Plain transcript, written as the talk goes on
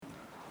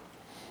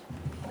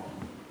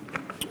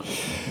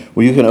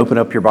Well, you can open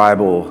up your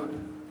Bible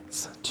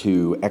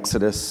to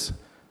Exodus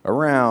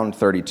around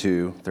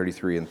 32,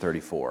 33, and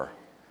 34.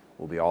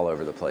 We'll be all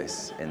over the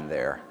place in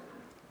there.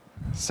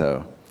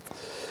 So,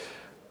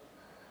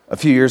 a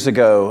few years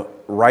ago,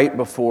 right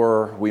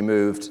before we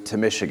moved to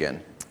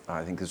Michigan,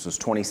 I think this was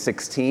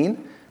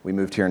 2016. We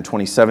moved here in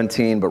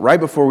 2017, but right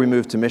before we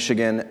moved to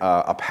Michigan,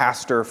 a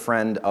pastor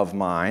friend of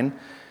mine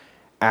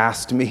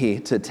asked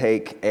me to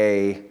take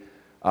a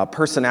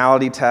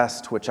personality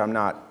test, which I'm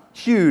not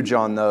huge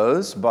on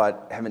those,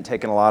 but haven't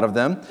taken a lot of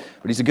them.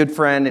 But he's a good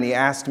friend, and he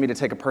asked me to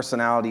take a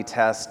personality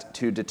test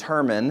to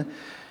determine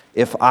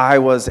if I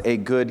was a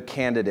good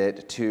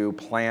candidate to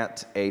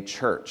plant a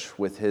church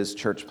with his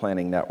church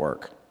planting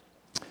network.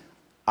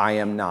 I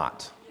am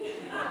not.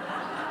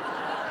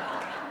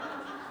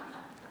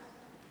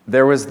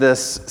 There was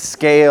this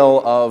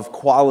scale of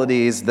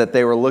qualities that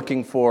they were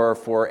looking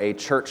for a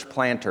church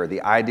planter,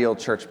 the ideal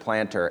church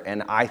planter,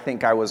 and I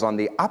think I was on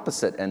the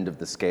opposite end of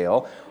the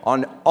scale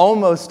on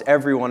almost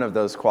every one of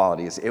those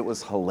qualities. It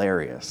was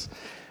hilarious.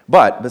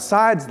 But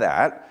besides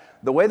that,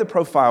 the way the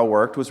profile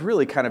worked was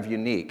really kind of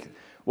unique.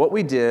 What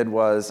we did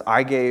was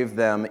I gave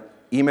them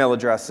email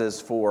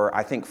addresses for,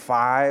 I think,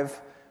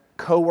 5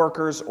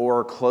 coworkers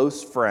or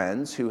close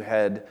friends who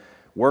had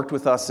worked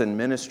with us in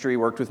ministry,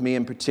 worked with me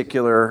in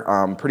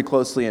particular, pretty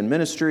closely in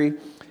ministry.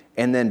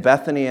 And then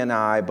Bethany and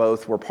I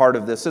both were part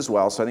of this as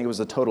well. So I think it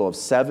was a total of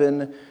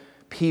 7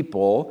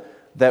 people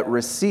that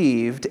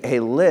received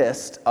a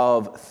list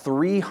of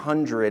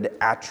 300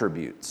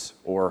 attributes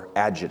or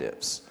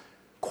adjectives,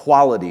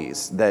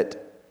 qualities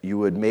that you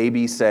would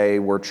maybe say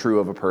were true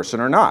of a person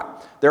or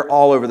not. They're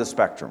all over the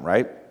spectrum,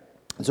 right?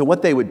 So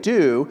what they would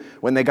do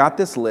when they got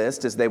this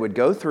list is they would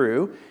go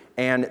through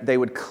and they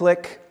would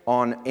click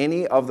on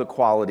any of the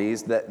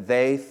qualities that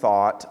they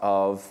thought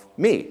of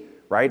me,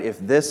 right? If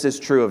this is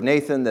true of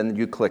Nathan, then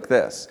you click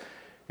this.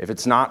 If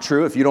it's not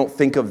true, if you don't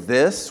think of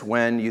this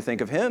when you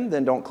think of him,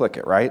 then don't click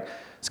it, right?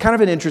 It's kind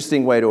of an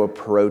interesting way to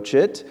approach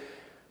it.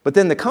 But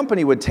then the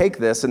company would take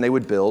this and they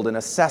would build an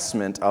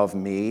assessment of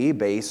me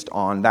based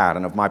on that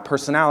and of my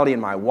personality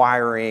and my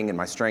wiring and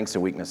my strengths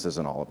and weaknesses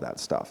and all of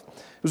that stuff.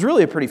 It was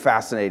really a pretty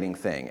fascinating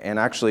thing and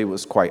actually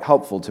was quite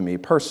helpful to me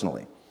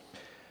personally.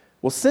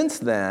 Well, since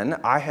then,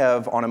 I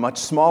have, on a much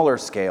smaller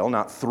scale,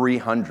 not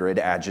 300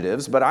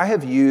 adjectives, but I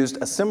have used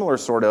a similar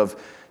sort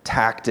of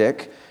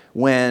tactic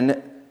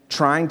when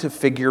trying to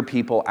figure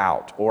people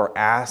out or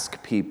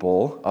ask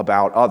people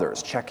about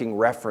others. Checking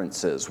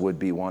references would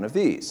be one of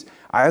these.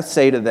 I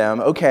say to them,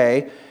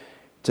 okay,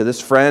 to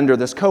this friend or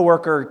this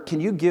coworker,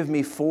 can you give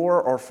me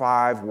 4 or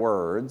 5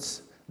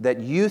 words that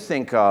you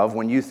think of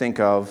when you think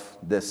of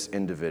this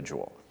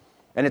individual?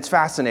 And it's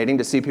fascinating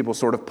to see people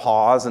sort of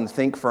pause and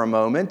think for a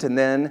moment, and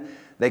then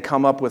they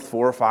come up with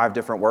 4 or 5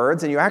 different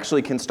words, and you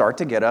actually can start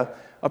to get a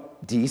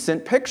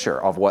decent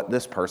picture of what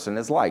this person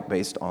is like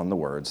based on the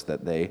words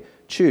that they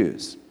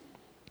choose.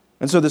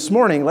 And so this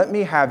morning, let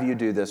me have you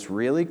do this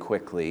really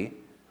quickly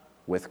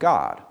with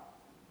God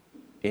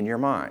in your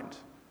mind.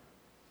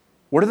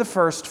 What are the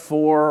first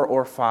 4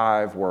 or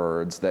 5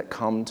 words that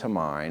come to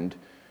mind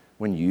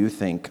when you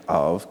think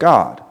of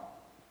God?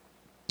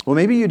 Well,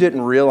 maybe you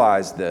didn't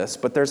realize this,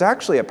 but there's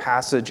actually a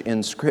passage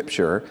in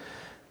Scripture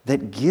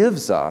that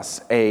gives us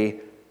a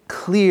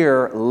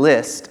clear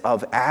list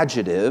of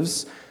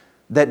adjectives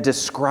that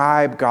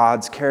describe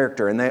God's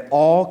character, and they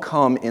all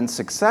come in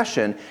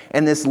succession.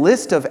 And this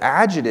list of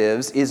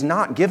adjectives is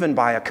not given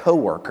by a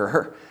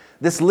coworker.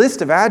 This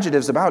list of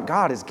adjectives about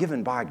God is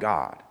given by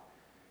God.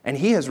 And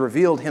he has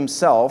revealed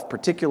himself,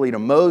 particularly to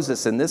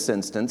Moses in this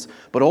instance,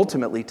 but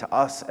ultimately to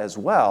us as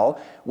well,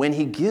 when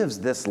he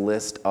gives this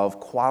list of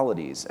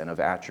qualities and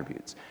of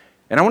attributes.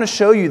 And I want to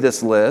show you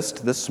this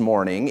list this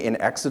morning in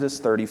Exodus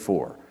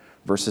 34,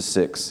 verses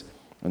 6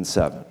 and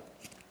 7.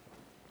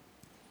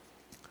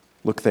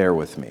 Look there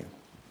with me.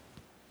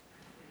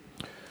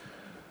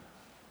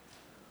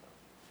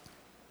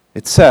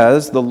 It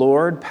says, "The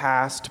Lord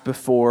passed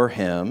before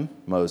him,"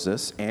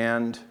 Moses,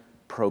 "and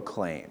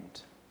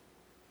proclaimed,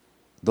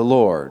 the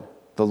Lord,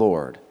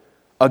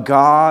 a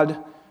God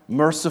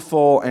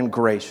merciful and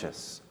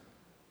gracious,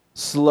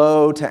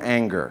 slow to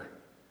anger,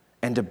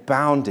 and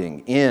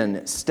abounding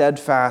in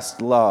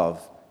steadfast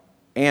love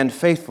and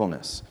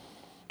faithfulness,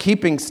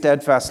 keeping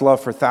steadfast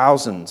love for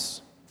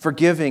thousands,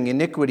 forgiving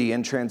iniquity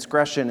and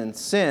transgression and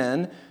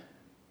sin,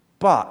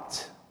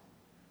 but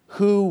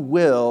who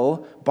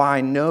will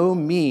by no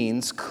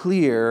means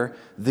clear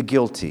the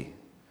guilty,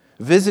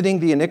 visiting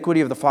the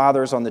iniquity of the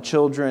fathers on the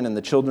children and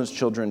the children's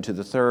children to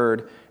the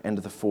 3rd and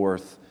to the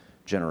 4th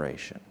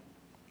generation."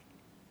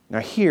 Now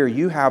here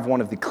you have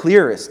one of the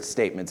clearest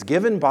statements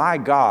given by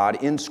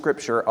God in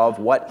Scripture of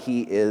what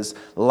he is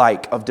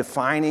like, of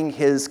defining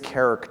his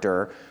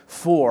character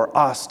for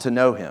us to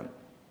know him.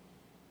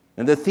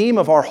 And the theme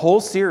of our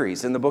whole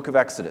series in the book of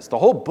Exodus, the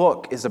whole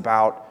book is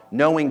about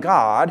knowing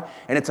God,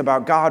 and it's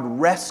about God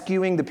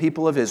rescuing the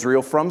people of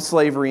Israel from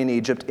slavery in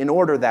Egypt in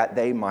order that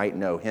they might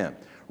know him.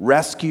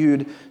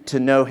 Rescued to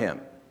know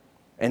him.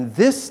 And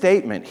this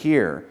statement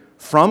here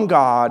from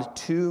God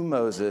to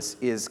Moses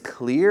is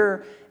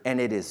clear and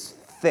it is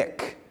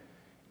thick.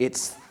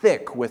 It's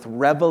thick with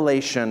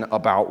revelation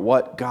about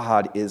what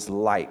God is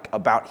like,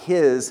 about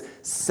his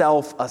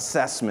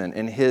self-assessment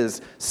and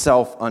his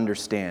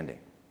self-understanding.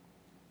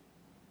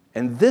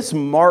 And this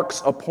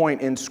marks a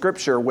point in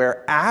Scripture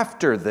where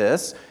after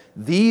this,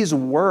 these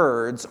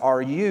words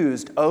are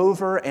used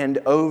over and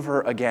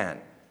over again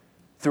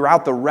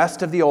throughout the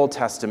rest of the Old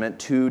Testament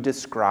to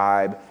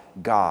describe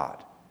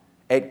God.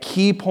 At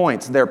key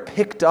points, they're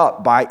picked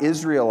up by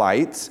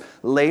Israelites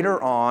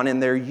later on,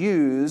 and they're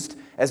used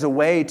as a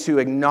way to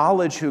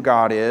acknowledge who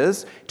God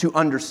is, to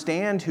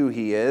understand who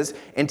he is,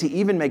 and to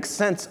even make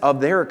sense of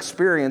their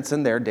experience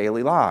in their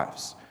daily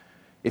lives.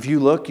 If you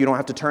look, you don't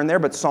have to turn there,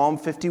 but Psalm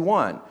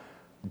 51,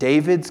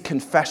 David's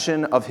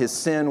confession of his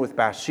sin with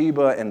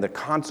Bathsheba and the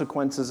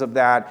consequences of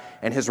that,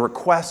 and his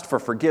request for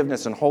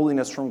forgiveness and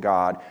holiness from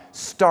God,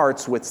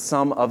 starts with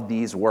some of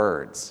these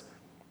words.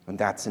 And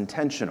that's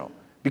intentional,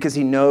 because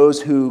he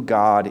knows who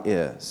God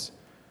is.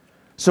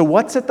 So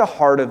what's at the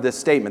heart of this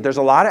statement? There's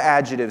a lot of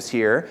adjectives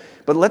here,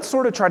 but let's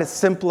sort of try to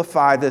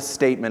simplify this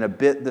statement a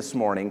bit this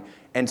morning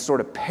and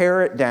sort of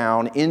pare it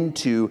down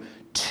into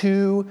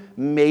two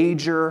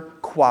major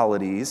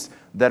qualities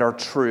that are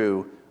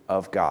true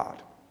of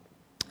God.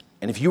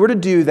 And if you were to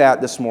do that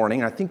this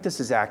morning, and I think this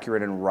is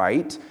accurate and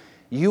right,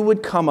 you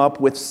would come up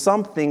with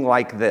something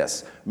like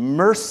this: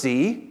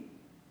 mercy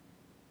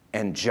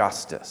and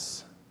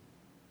justice,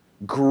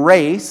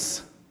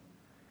 grace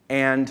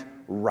and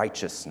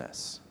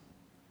righteousness.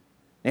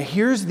 Now,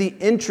 here's the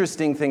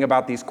interesting thing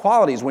about these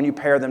qualities when you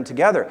pair them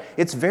together.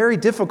 It's very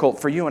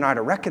difficult for you and I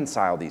to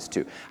reconcile these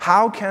two.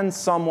 How can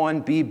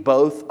someone be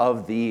both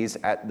of these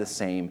at the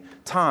same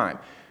time?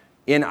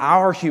 In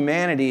our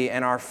humanity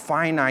and our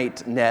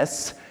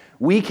finiteness,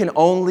 we can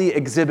only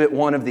exhibit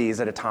one of these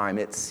at a time,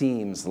 it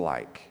seems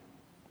like.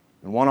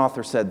 And one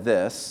author said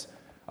this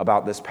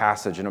about this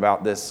passage and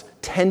about this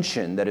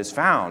tension that is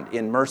found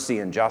in mercy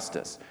and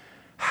justice.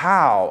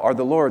 How are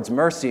the Lord's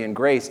mercy and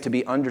grace to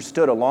be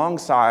understood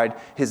alongside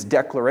his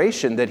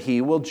declaration that he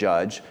will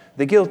judge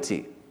the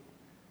guilty?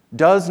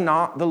 Does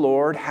not the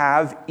Lord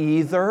have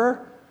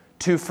either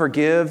to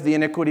forgive the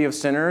iniquity of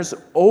sinners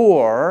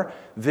or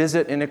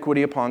visit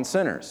iniquity upon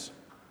sinners?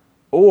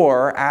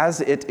 Or, as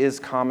it is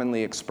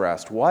commonly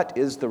expressed, what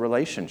is the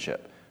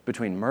relationship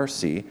between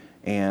mercy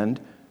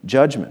and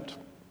judgment?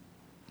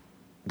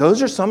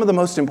 Those are some of the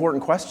most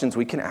important questions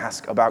we can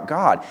ask about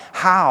God.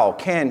 How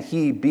can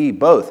he be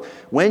both?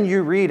 When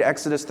you read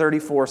Exodus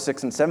 34,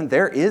 6 and 7,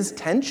 there is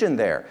tension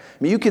there.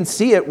 I mean, you can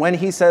see it when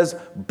he says,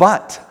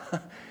 but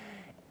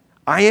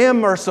I am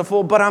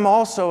merciful, but I'm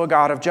also a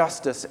God of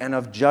justice and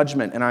of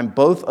judgment, and I'm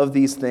both of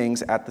these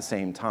things at the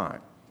same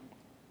time.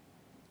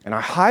 And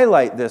I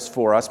highlight this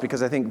for us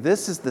because I think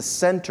this is the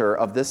center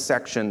of this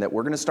section that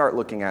we're going to start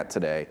looking at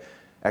today,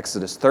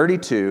 Exodus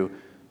 32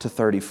 to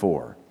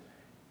 34.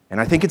 And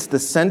I think it's the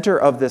center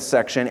of this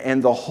section,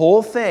 and the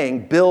whole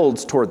thing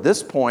builds toward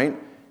this point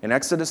in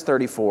Exodus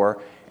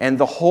 34, and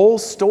the whole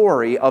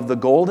story of the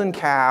golden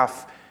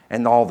calf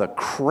and all the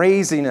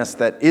craziness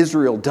that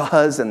Israel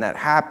does and that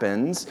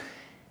happens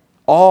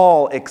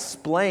all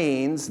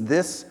explains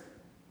this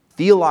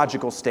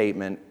theological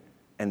statement.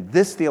 And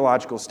this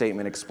theological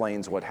statement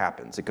explains what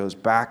happens. It goes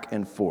back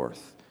and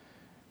forth.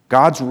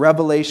 God's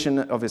revelation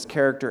of his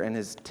character and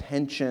his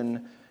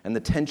tension, and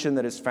the tension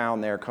that is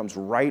found there, comes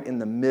right in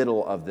the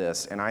middle of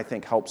this, and I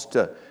think helps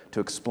to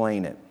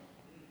explain it.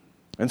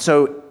 And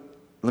so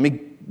let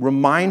me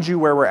remind you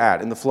where we're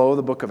at in the flow of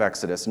the book of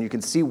Exodus, and you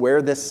can see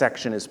where this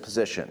section is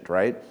positioned,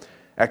 right?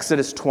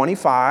 Exodus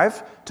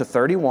 25 to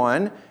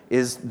 31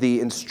 is the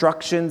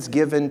instructions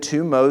given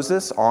to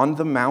Moses on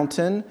the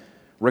mountain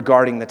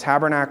regarding the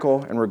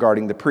tabernacle and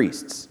regarding the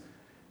priests.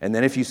 And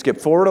then if you skip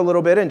forward a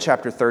little bit in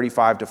chapter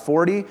 35 to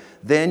 40,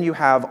 then you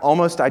have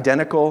almost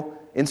identical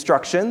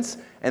instructions,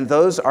 and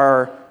those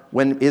are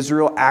when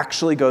Israel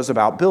actually goes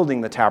about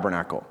building the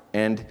tabernacle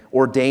and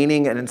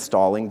ordaining and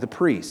installing the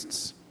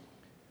priests.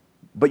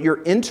 But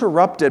you're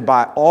interrupted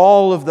by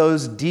all of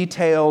those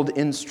detailed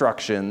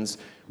instructions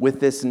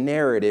with this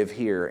narrative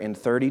here in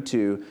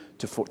 32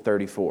 to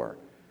 34.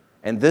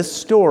 And this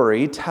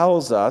story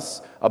tells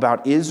us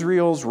about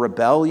Israel's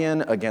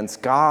rebellion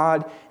against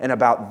God and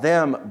about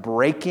them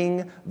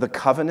breaking the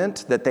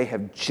covenant that they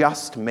have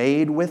just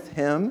made with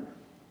him,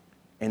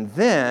 and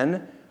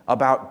then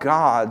about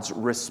God's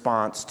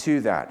response to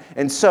that.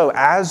 And so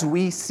as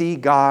we see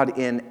God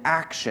in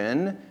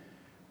action,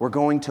 we're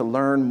going to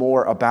learn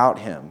more about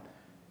him,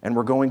 and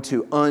we're going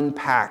to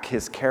unpack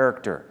his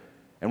character,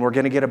 and we're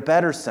going to get a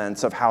better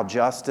sense of how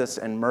justice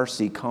and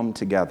mercy come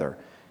together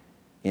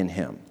in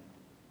him.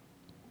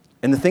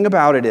 And the thing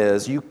about it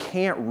is, you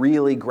can't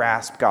really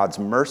grasp God's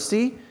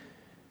mercy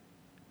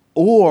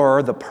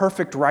or the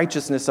perfect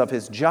righteousness of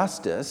his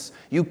justice.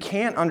 You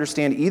can't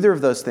understand either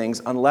of those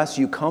things unless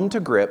you come to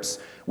grips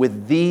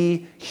with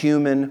the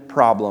human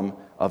problem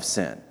of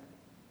sin.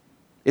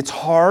 It's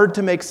hard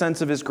to make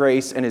sense of his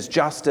grace and his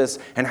justice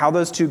and how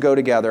those two go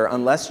together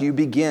unless you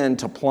begin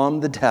to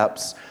plumb the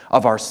depths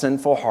of our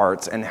sinful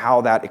hearts and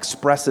how that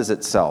expresses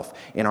itself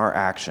in our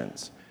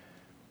actions.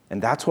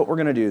 And that's what we're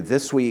going to do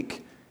this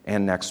week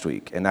and next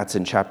week. And that's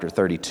in chapter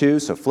 32.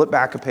 So flip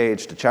back a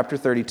page to chapter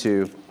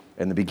 32.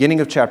 In the beginning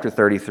of chapter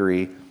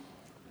 33,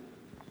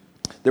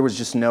 there was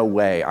just no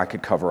way I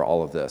could cover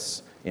all of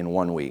this in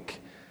 1 week.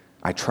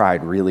 I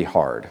tried really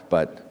hard,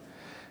 but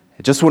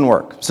it just wouldn't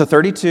work. So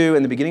 32,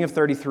 in the beginning of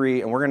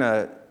 33, and we're going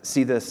to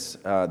see this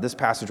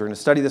passage. We're going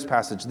to study this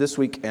passage this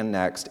week and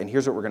next, and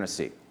here's what we're going to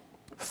see.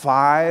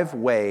 5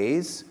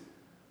 ways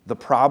the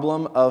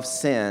problem of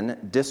sin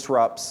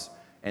disrupts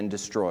and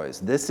destroys.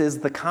 This is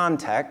the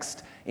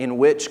context in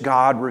which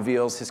God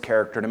reveals his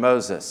character to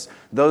Moses.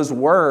 Those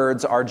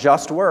words are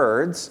just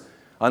words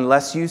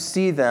unless you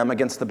see them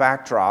against the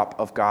backdrop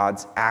of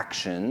God's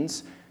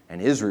actions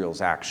and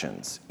Israel's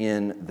actions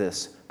in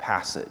this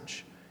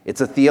passage.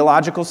 It's a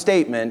theological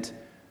statement,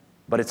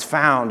 but it's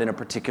found in a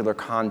particular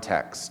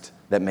context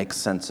that makes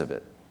sense of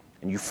it.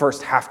 And you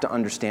first have to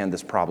understand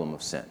this problem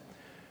of sin.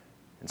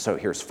 And so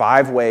here's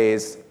 5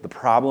 ways the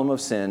problem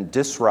of sin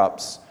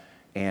disrupts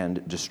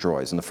and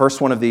destroys. And the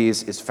first one of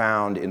these is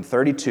found in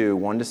 32,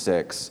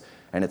 1-6,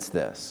 and it's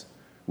this.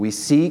 We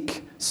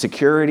seek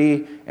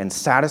security and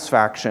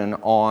satisfaction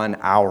on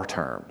our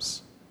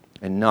terms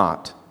and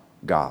not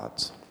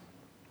God's.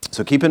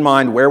 So keep in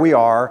mind where we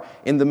are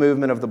in the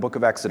movement of the book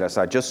of Exodus.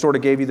 I just sort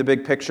of gave you the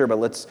big picture, but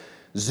let's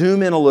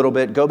zoom in a little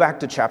bit. Go back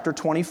to chapter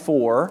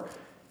 24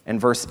 and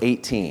verse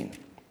 18.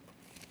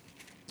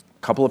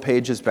 A couple of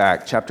pages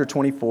back, chapter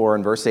 24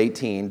 and verse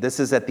 18. This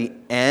is at the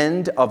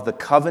end of the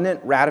covenant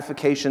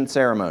ratification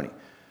ceremony.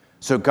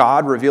 So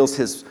God reveals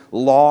his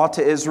law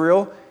to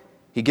Israel.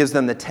 He gives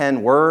them the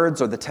 10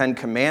 words or the 10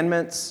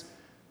 commandments.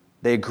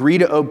 They agree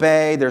to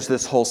obey. There's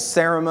this whole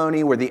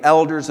ceremony where the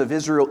elders of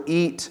Israel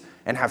eat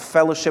and have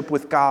fellowship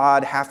with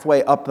God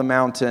halfway up the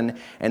mountain.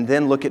 And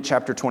then look at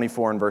chapter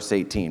 24 and verse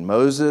 18.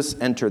 Moses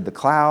entered the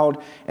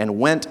cloud and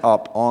went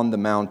up on the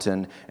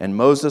mountain, and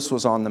Moses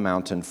was on the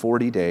mountain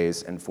 40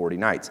 days and 40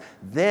 nights.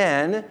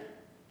 Then,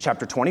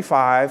 chapter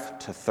 25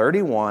 to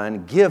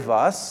 31 give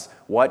us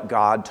what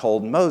God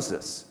told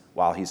Moses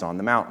while he's on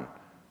the mountain.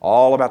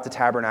 All about the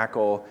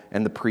tabernacle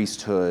and the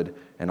priesthood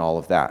and all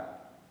of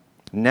that.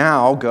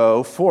 Now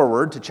go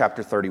forward to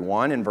chapter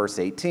 31 and verse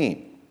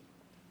 18.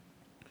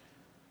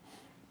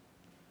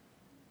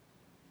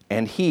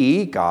 And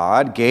he,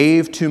 God,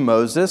 gave to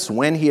Moses,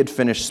 when he had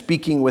finished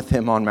speaking with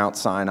him on Mount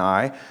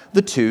Sinai,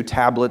 the 2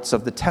 tablets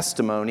of the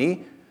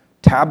testimony,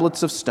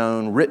 tablets of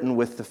stone written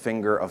with the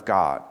finger of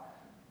God.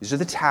 These are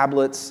the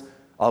tablets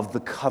of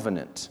the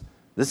covenant.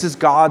 This is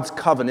God's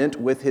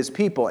covenant with his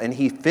people. And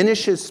he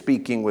finishes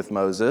speaking with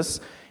Moses,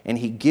 and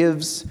he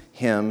gives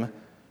him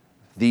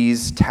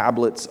these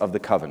tablets of the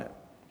covenant.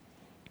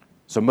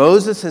 So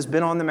Moses has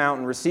been on the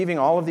mountain receiving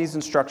all of these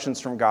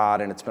instructions from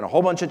God, and it's been a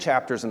whole bunch of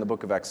chapters in the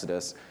book of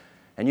Exodus.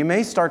 And you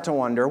may start to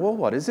wonder, well,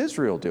 what is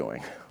Israel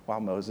doing while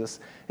Moses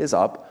is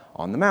up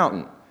on the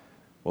mountain?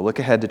 Well, look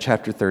ahead to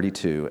chapter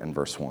 32 and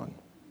verse 1.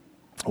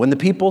 When the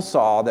people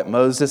saw that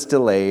Moses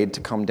delayed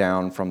to come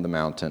down from the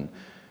mountain,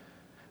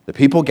 the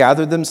people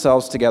gathered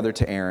themselves together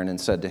to Aaron and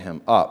said to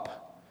him,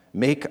 "Up,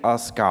 make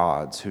us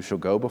gods who shall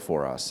go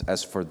before us.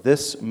 As for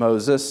this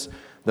Moses,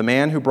 the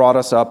man who brought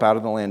us up out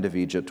of the land of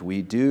Egypt,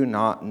 we do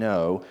not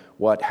know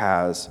what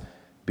has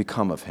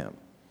become of him."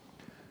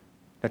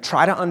 Now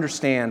try to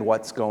understand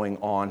what's going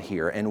on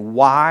here and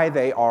why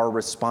they are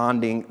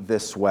responding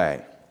this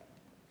way.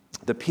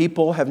 The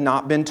people have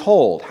not been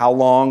told how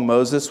long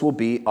Moses will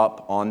be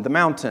up on the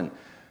mountain.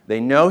 They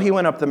know he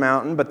went up the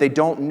mountain, but they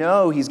don't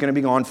know he's going to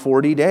be gone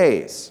 40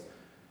 days.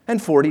 And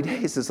 40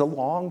 days is a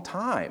long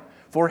time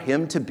for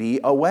him to be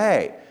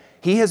away.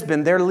 He has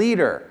been their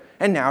leader,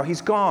 and now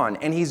he's gone.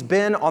 And he's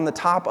been on the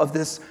top of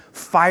this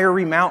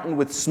fiery mountain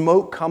with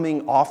smoke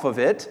coming off of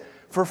it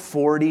for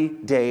 40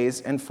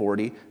 days and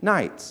 40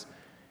 nights.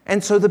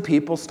 And so the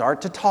people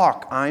start to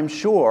talk, I'm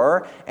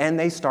sure, and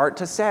they start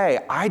to say,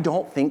 I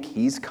don't think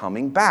he's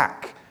coming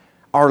back.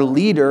 Our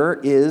leader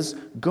is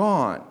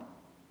gone.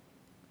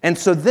 And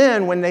so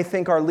then when they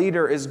think our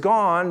leader is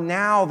gone,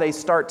 now they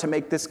start to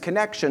make this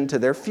connection to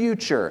their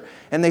future.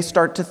 And they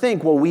start to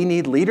think, well, we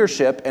need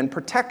leadership and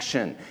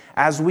protection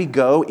as we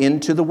go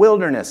into the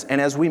wilderness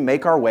and as we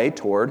make our way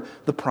toward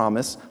the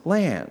promised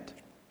land.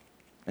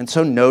 And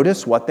so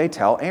notice what they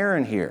tell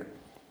Aaron here.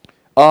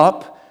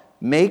 Up,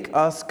 make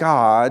us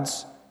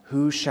gods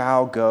who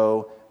shall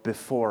go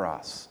before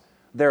us.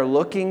 They're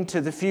looking to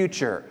the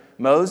future.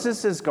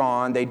 Moses is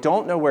gone. They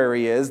don't know where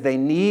he is. They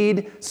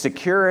need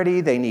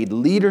security. They need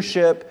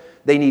leadership.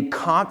 They need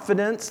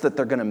confidence that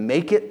they're going to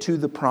make it to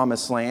the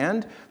promised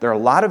land. There are a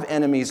lot of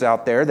enemies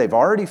out there. They've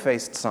already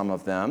faced some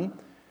of them.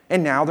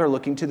 And now they're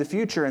looking to the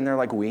future and they're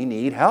like, we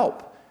need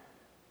help.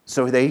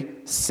 So they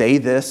say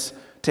this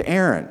to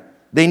Aaron.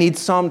 They need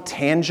some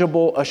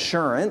tangible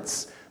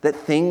assurance that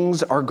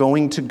things are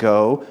going to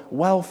go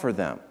well for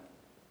them.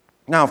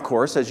 Now, of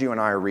course, as you and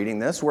I are reading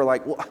this, we're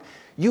like, well,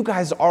 you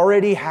guys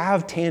already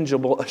have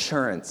tangible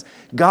assurance.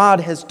 God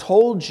has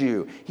told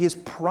you, he has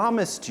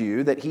promised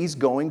you that he's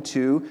going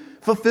to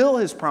fulfill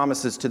his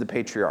promises to the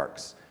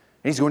patriarchs.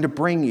 And he's going to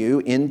bring you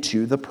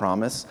into the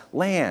promised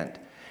land.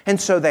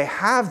 And so they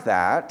have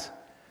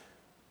that,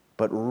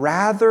 but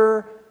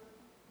rather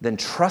then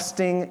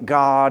trusting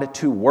God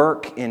to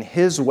work in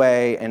His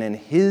way and in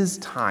His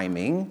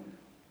timing,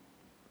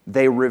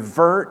 they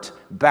revert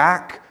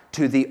back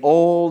to the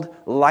old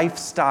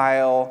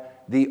lifestyle,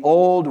 the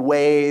old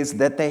ways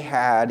that they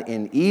had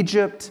in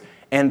Egypt,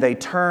 and they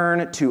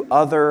turn to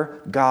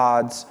other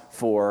gods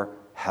for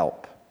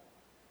help.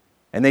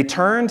 And they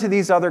turn to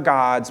these other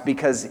gods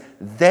because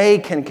they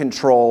can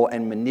control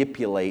and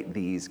manipulate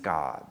these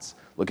gods.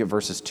 Look at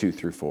verses 2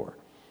 through 4.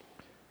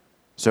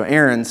 So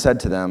Aaron said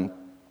to them,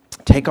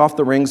 "Take off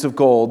the rings of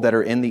gold that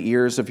are in the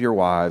ears of your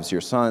wives,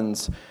 your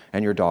sons,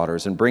 and your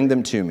daughters, and bring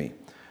them to me."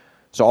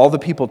 So all the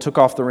people took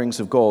off the rings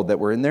of gold that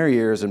were in their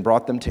ears and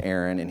brought them to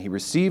Aaron, and he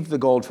received the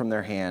gold from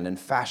their hand and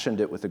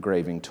fashioned it with a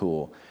graving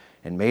tool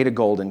and made a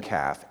golden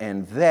calf.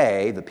 And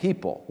they, the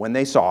people, when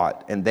they saw it,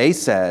 and they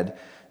said,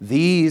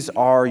 "These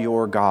are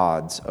your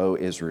gods, O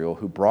Israel,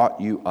 who brought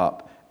you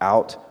up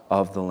out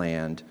of the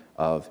land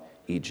of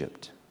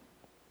Egypt."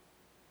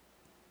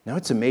 Now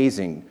it's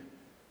amazing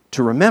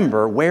to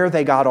remember where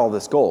they got all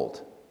this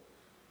gold.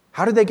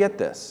 How did they get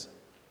this?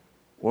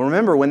 Well,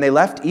 remember, when they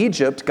left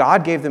Egypt,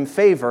 God gave them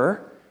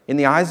favor in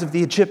the eyes of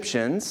the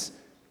Egyptians.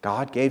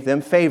 God gave them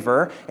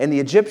favor, and the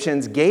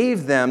Egyptians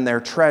gave them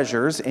their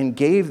treasures and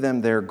gave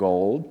them their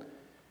gold.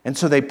 And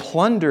so they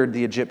plundered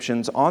the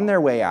Egyptians on their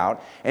way out,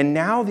 and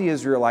now the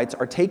Israelites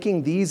are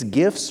taking these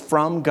gifts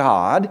from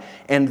God,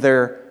 and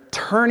they're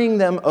turning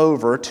them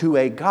over to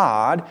a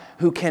God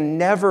who can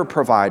never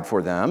provide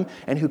for them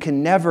and who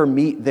can never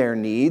meet their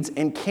needs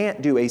and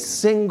can't do a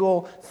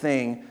single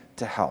thing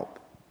to help.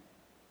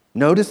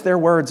 Notice their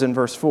words in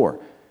verse 4.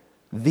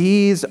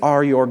 "These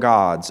are your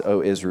gods,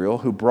 O Israel,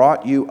 who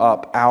brought you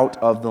up out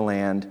of the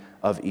land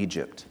of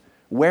Egypt."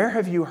 Where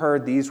have you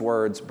heard these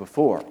words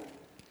before?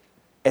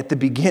 At the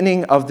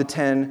beginning of the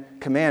 10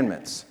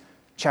 Commandments,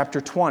 chapter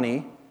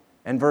 20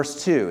 and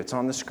verse 2. It's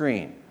on the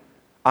screen.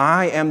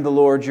 "I am the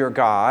Lord your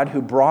God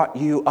who brought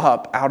you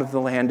up out of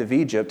the land of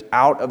Egypt,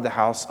 out of the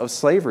house of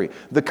slavery."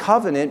 The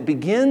covenant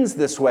begins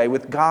this way,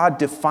 with God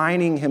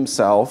defining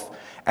Himself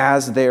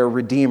as their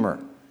Redeemer.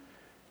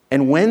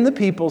 And when the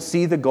people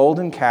see the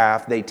golden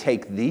calf, they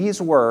take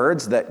these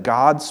words that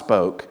God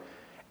spoke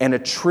and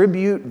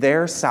attribute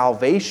their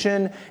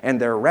salvation and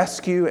their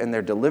rescue and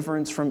their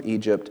deliverance from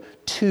Egypt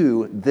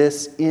to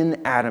this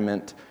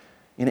inanimate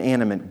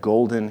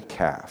golden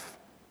calf.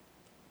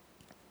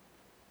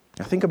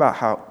 Now think about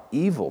how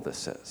evil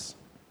this is,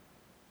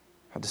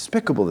 how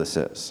despicable this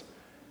is.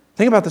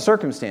 Think about the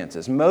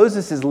circumstances.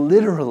 Moses is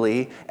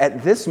literally,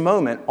 at this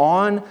moment,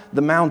 on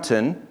the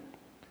mountain,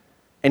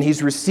 and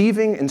he's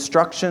receiving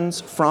instructions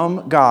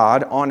from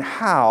God on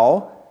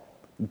how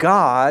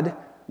God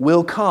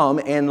will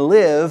come and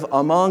live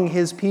among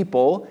His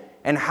people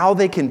and how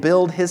they can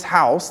build His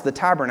house, the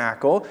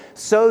tabernacle,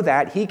 so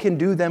that He can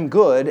do them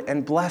good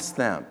and bless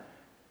them.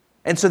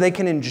 And so they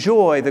can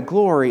enjoy the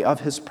glory of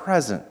His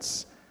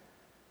presence.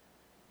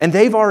 And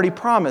they've already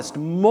promised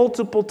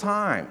multiple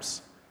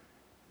times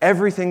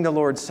everything the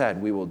Lord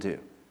said we will do.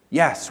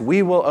 Yes,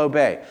 we will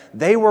obey.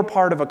 They were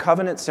part of a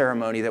covenant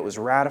ceremony that was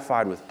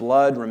ratified with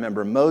blood.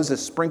 Remember,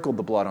 Moses sprinkled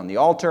the blood on the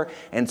altar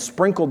and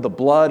sprinkled the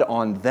blood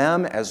on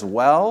them as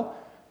well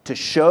to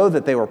show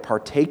that they were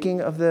partaking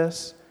of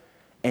this.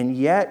 And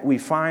yet we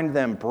find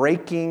them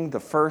breaking the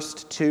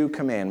first 2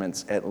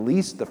 commandments, at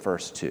least the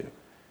first 2.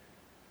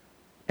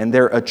 And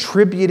they're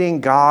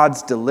attributing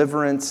God's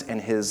deliverance and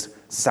His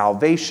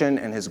salvation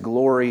and His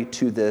glory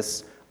to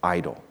this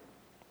idol.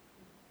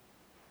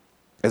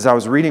 As I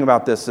was reading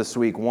about this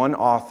week, one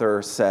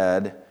author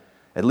said,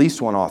 at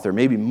least one author,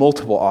 maybe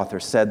multiple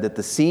authors said that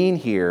the scene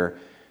here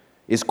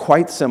is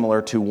quite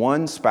similar to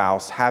one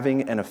spouse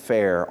having an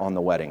affair on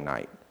the wedding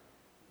night.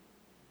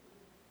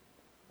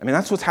 I mean,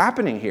 that's what's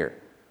happening here.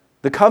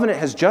 The covenant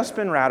has just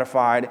been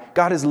ratified.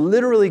 God is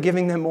literally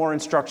giving them more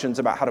instructions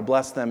about how to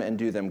bless them and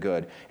do them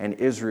good. And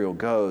Israel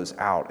goes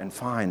out and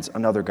finds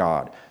another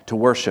God to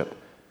worship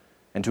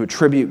and to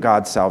attribute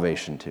God's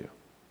salvation to.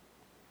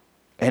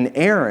 And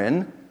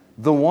Aaron,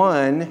 the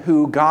one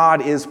who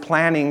God is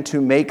planning to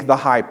make the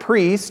high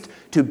priest,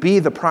 to be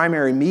the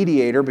primary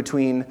mediator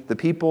between the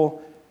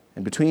people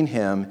and between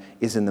Him,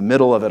 is in the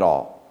middle of it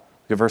all.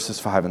 Look at verses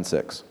 5 and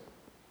 6.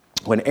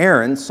 When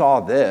Aaron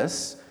saw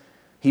this,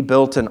 he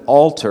built an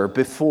altar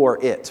before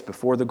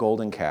the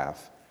golden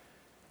calf.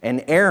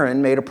 And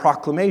Aaron made a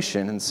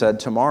proclamation and said,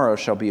 "Tomorrow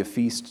shall be a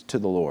feast to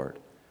the Lord."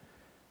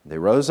 They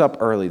rose up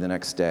early the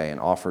next day and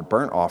offered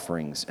burnt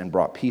offerings and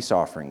brought peace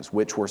offerings,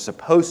 which were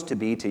supposed to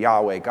be to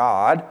Yahweh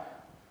God.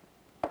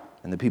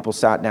 And the people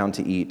sat down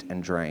to eat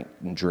and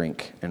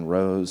drink and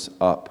rose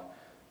up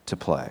to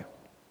play.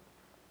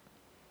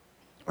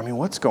 I mean,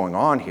 what's going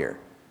on here?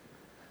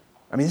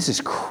 I mean, this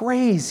is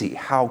crazy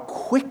how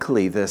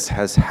quickly this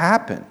has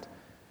happened.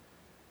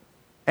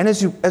 And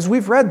as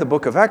we've read the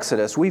book of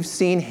Exodus, we've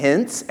seen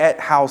hints at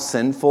how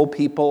sinful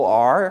people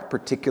are,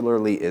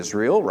 particularly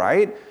Israel,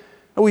 right?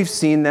 We've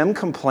seen them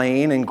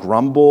complain and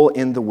grumble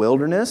in the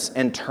wilderness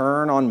and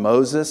turn on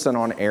Moses and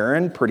on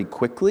Aaron pretty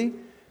quickly.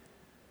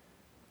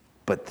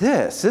 But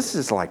this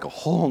is like a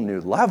whole new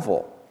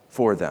level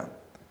for them.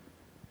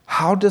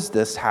 How does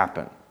this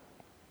happen?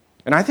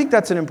 And I think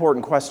that's an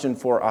important question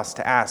for us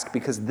to ask,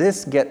 because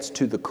this gets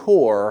to the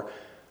core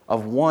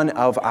of one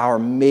of our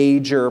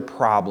major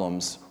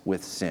problems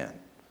with sin.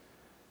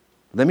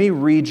 Let me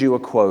read you a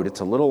quote.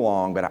 It's a little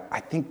long, but I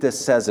think this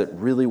says it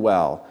really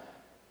well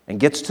and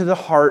gets to the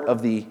heart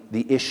of the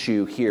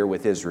issue here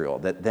with Israel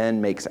that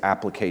then makes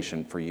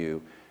application for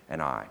you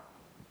and I.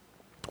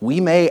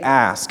 We may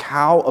ask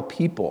how a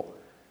people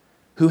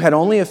who had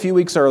only a few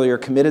weeks earlier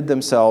committed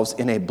themselves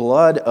in a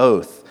blood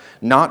oath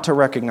not to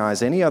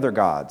recognize any other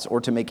gods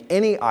or to make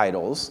any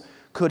idols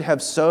could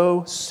have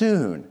so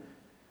soon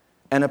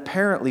and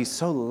apparently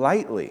so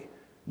lightly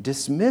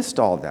dismissed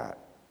all that.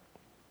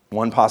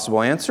 One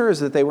possible answer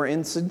is that they were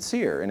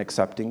insincere in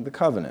accepting the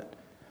covenant.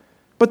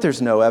 But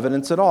there's no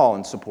evidence at all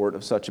in support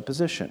of such a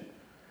position.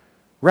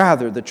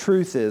 Rather, the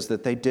truth is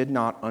that they did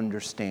not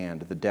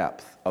understand the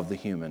depth of the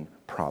human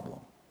problem.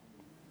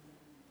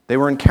 They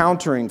were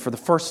encountering for the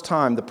first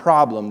time the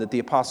problem that the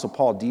Apostle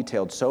Paul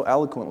detailed so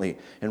eloquently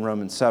in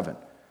Romans 7.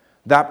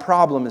 That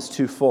problem is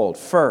twofold.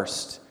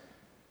 First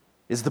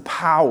is the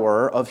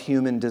power of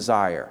human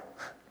desire.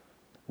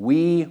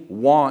 We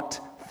want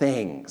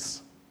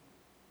things.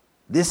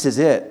 This is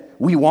it.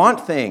 We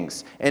want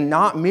things, and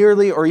not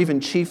merely or even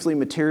chiefly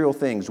material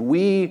things.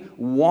 We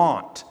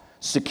want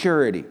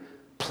security,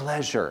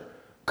 pleasure,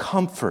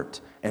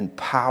 comfort, and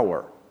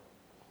power.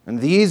 And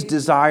these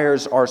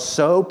desires are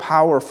so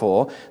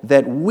powerful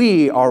that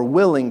we are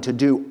willing to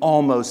do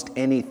almost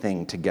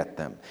anything to get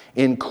them,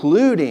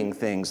 including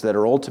things that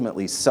are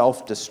ultimately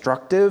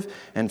self-destructive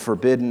and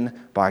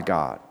forbidden by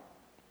God.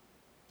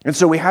 And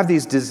so we have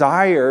these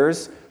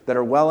desires that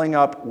are welling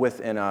up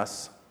within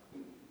us.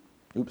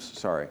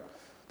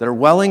 That are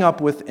welling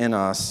up within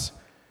us,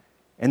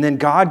 and then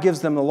God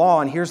gives them the law,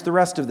 and here's the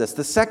rest of this.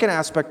 The second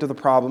aspect of the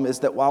problem is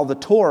that while the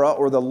Torah,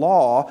 or the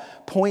law,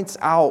 points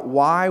out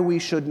why we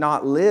should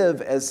not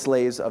live as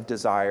slaves of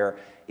desire,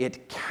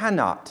 it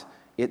cannot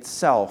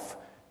itself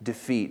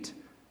defeat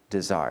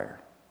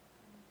desire.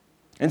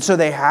 And so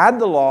they had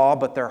the law,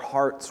 but their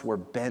hearts were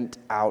bent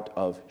out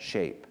of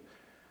shape.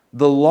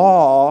 The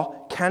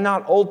law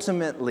cannot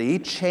ultimately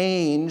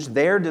change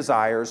their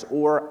desires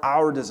or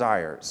our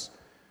desires.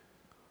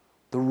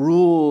 The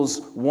rules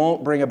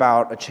won't bring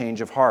about a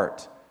change of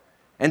heart.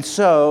 And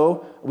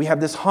so we have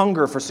this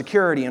hunger for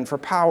security and for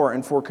power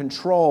and for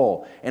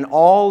control. And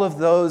all of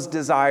those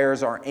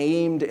desires are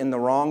aimed in the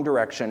wrong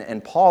direction.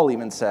 And Paul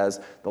even says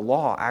the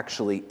law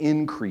actually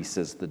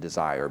increases the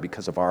desire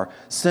because of our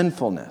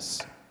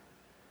sinfulness.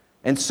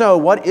 And so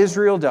what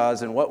Israel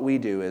does and what we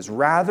do is,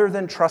 rather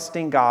than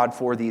trusting God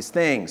for these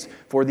things,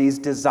 for these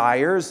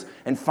desires,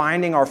 and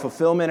finding our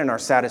fulfillment and our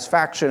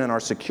satisfaction and our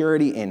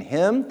security in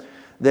Him,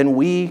 then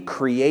we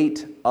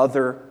create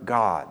other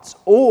gods,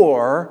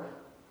 or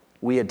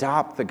we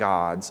adopt the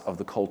gods of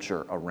the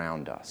culture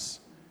around us.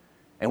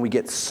 And we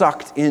get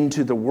sucked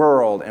into the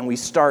world, and we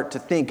start to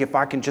think, if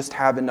I can just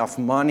have enough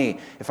money,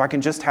 if I can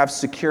just have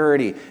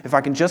security, if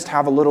I can just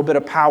have a little bit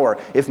of power,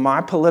 if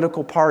my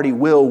political party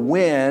will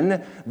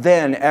win,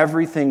 then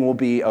everything will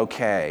be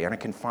okay, and I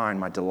can find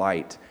my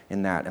delight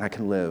in that, and I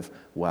can live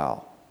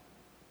well.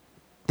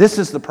 This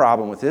is the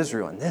problem with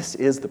Israel, and this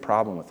is the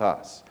problem with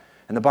us.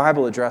 And the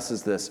Bible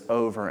addresses this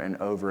over and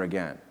over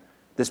again,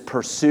 this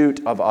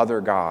pursuit of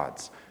other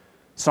gods.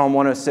 Psalm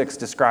 106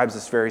 describes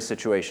this very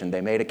situation.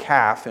 They made a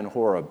calf in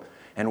Horeb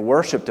and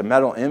worshipped a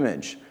metal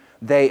image.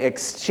 They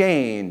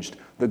exchanged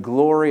the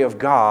glory of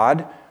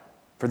God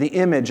for the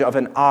image of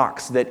an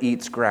ox that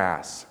eats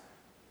grass.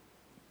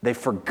 They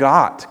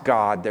forgot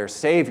God, their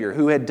Savior,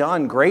 who had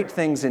done great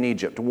things in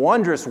Egypt,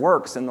 wondrous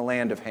works in the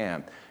land of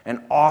Ham, and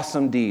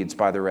awesome deeds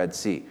by the Red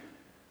Sea.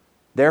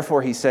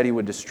 Therefore, He said He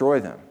would destroy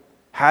them.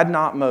 Had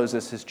not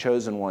Moses, His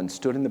chosen one,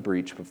 stood in the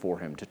breach before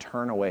Him to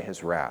turn away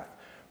His wrath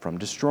from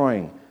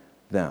destroying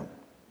them.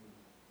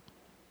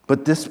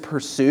 But this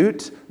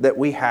pursuit that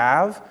we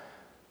have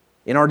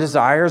in our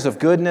desires of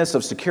goodness,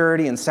 of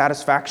security, and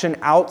satisfaction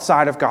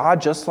outside of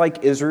God, just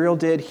like Israel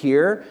did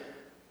here,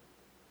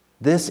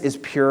 this is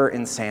pure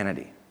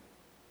insanity.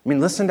 I mean,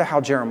 listen to how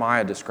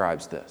Jeremiah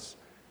describes this.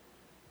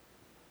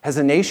 Has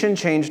a nation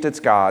changed its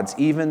gods,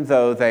 even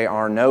though they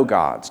are no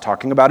gods?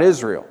 Talking about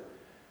Israel.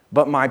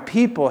 But my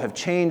people have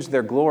changed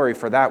their glory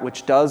for that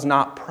which does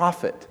not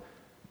profit.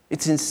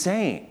 It's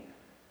insane.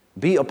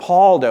 Be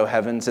appalled, O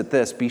heavens, at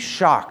this. Be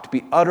shocked.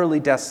 Be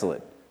utterly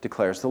desolate,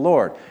 declares the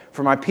Lord.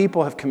 For my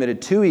people have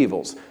committed two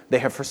evils. They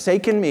have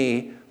forsaken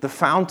me, the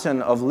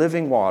fountain of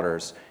living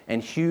waters,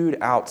 and hewed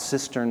out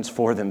cisterns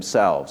for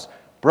themselves,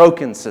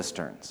 broken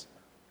cisterns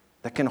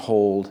that can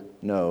hold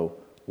no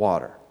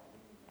water.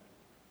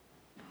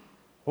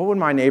 What would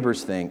my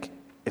neighbors think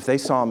if they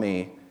saw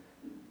me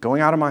going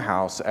out of my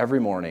house every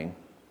morning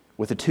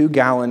with a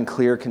 2-gallon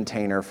clear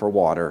container for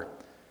water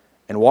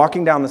and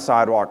walking down the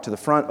sidewalk to the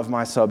front of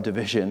my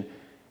subdivision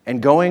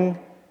and going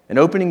and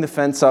opening the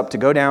fence up to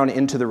go down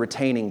into the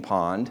retaining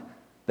pond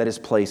that is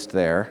placed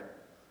there,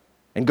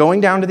 and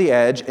going down to the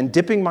edge and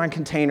dipping my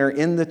container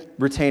in the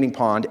retaining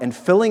pond and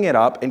filling it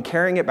up and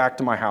carrying it back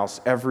to my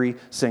house every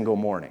single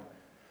morning?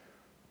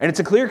 And it's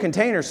a clear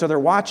container, so they're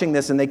watching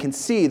this and they can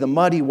see the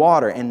muddy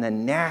water and the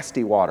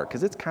nasty water,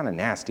 because it's kind of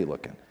nasty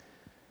looking,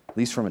 at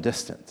least from a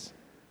distance.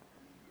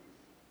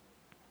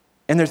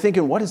 And they're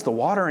thinking, what, is the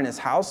water in his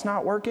house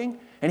not working?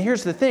 And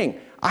here's the thing,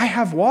 I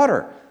have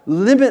water,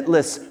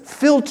 limitless,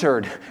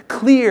 filtered,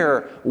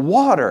 clear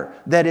water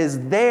that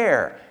is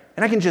there.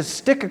 And I can just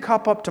stick a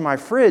cup up to my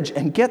fridge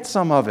and get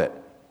some of it.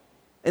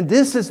 And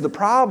this is the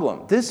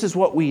problem. This is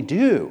what we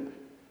do.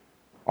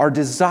 Our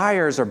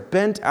desires are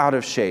bent out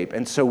of shape,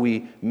 and so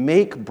we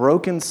make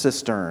broken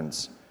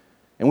cisterns,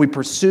 and we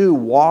pursue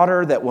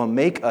water that will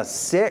make us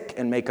sick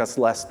and make us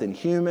less than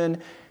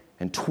human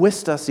and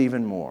twist us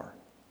even more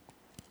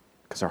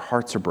because our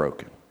hearts are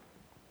broken.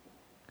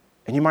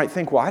 And you might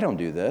think, well, I don't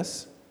do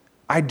this.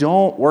 I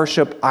don't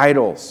worship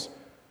idols.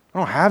 I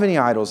don't have any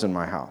idols in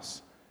my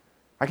house.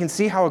 I can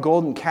see how a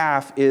golden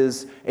calf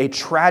is a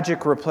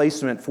tragic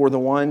replacement for the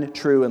one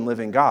true and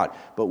living God.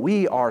 But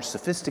we are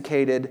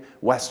sophisticated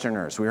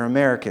Westerners. We are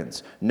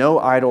Americans. No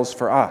idols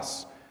for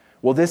us.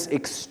 Well, this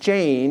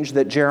exchange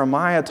that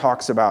Jeremiah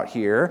talks about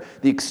here,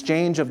 the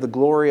exchange of the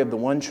glory of the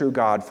one true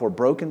God for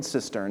broken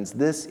cisterns,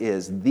 this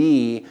is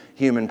the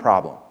human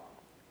problem.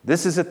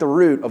 This is at the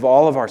root of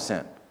all of our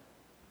sin.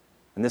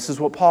 And this is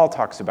what Paul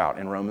talks about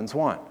in Romans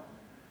 1.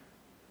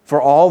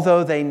 For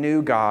although they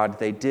knew God,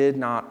 they did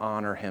not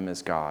honor him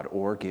as God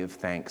or give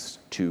thanks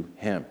to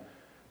him.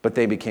 But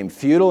they became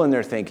futile in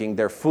their thinking.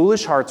 Their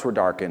foolish hearts were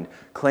darkened.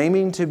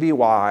 Claiming to be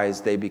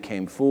wise, they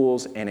became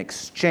fools and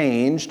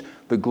exchanged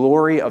the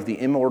glory of the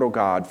immortal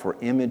God for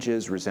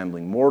images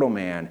resembling mortal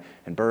man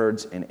and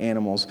birds and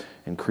animals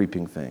and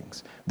creeping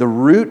things. The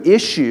root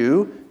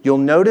issue, you'll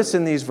notice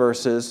in these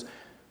verses,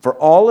 for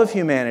all of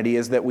humanity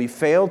is that we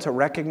fail to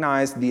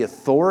recognize the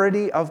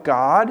authority of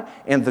God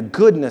and the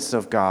goodness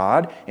of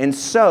God. And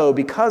so,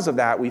 because of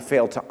that, we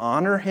fail to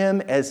honor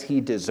him as he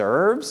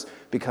deserves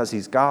because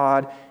he's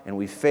God, and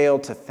we fail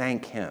to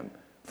thank him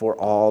for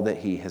all that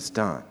he has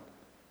done.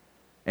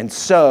 And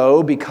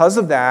so, because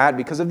of that,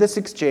 because of this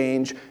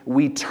exchange,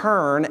 we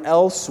turn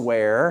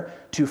elsewhere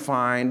to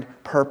find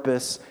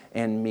purpose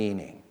and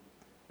meaning.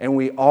 And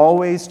we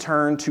always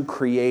turn to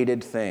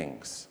created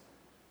things,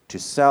 to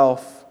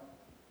self,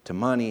 to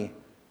money,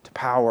 to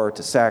power,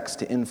 to sex,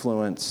 to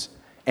influence.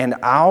 And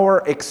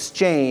our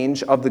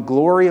exchange of the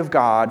glory of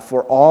God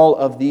for all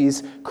of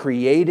these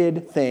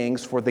created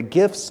things, for the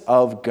gifts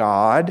of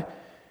God,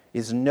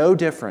 is no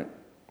different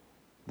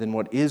than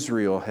what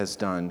Israel has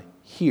done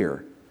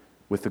here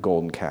with the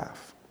golden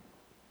calf.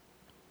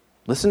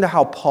 Listen to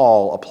how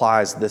Paul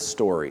applies this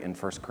story in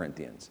 1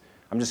 Corinthians.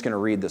 I'm just going to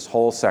read this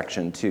whole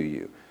section to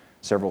you,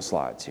 several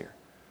slides here.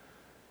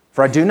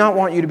 For I do not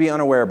want you to be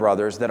unaware,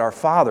 brothers, that our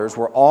fathers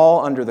were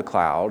all under the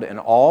cloud and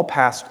all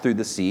passed through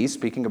the sea,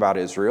 speaking about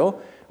Israel.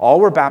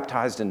 All were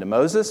baptized into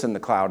Moses in the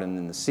cloud and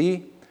in the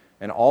sea,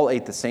 and all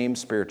ate the same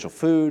spiritual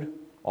food,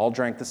 all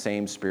drank the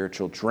same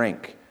spiritual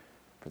drink.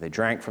 For they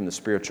drank from the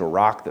spiritual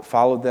rock that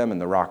followed them,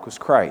 and the rock was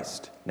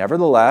Christ.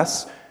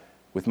 Nevertheless,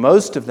 with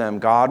most of them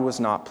God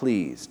was not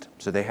pleased,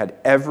 so they had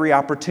every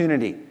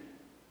opportunity,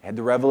 had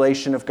the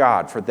revelation of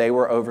God, for they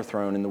were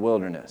overthrown in the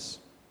wilderness.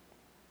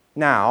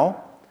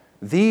 Now,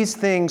 these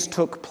things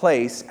took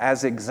place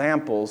as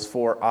examples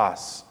for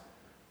us,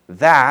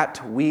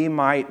 that we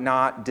might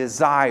not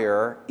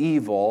desire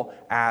evil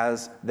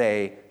as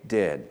they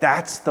did.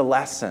 That's the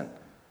lesson,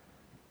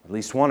 at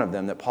least one of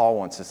them, that Paul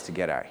wants us to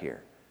get at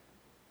here.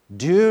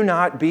 Do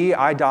not be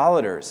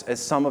idolaters, as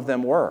some of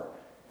them were.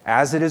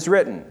 As it is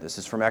written, this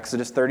is from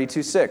Exodus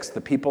 32:6, the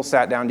people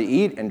sat down to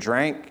eat and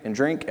drank and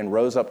drink and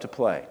rose up to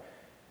play.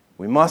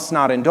 We must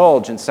not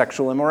indulge in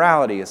sexual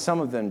immorality, as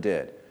some of them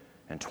did,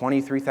 and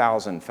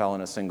 23,000 fell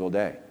in a single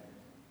day.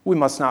 We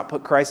must not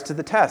put Christ to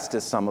the test,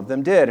 as some of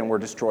them did, and were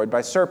destroyed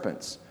by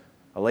serpents,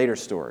 a later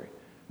story.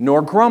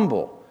 Nor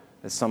grumble,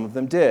 as some of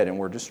them did, and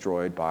were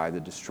destroyed by the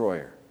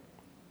destroyer.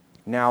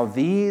 Now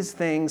these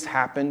things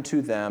happened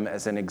to them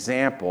as an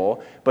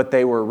example, but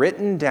they were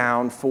written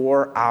down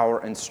for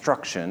our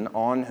instruction,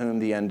 on whom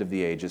the end of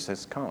the ages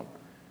has come.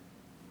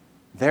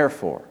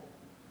 Therefore,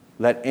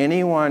 let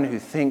anyone who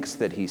thinks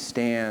that he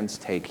stands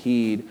take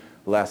heed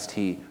lest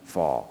he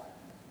fall.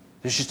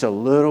 There's just a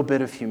little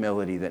bit of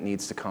humility that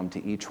needs to come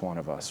to each one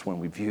of us when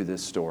we view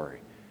this story.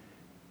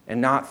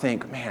 And not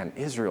think, man,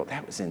 Israel,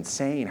 that was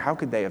insane. How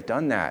could they have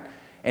done that?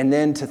 And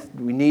then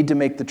we need to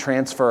make the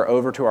transfer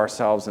over to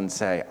ourselves and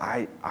say,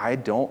 I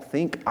don't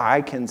think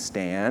I can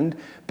stand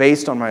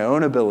based on my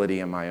own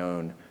ability and my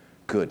own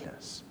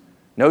goodness.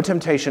 No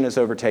temptation has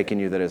overtaken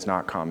you that is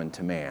not common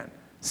to man.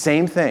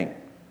 Same thing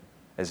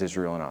as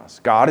Israel and us.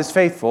 God is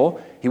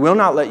faithful. He will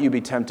not let you be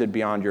tempted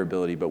beyond your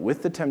ability, but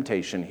with the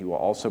temptation, he will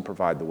also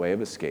provide the way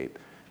of escape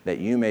that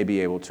you may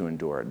be able to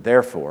endure it.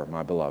 Therefore,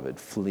 my beloved,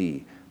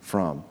 flee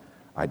from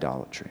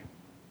idolatry.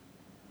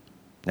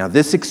 Now,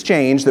 this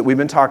exchange that we've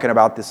been talking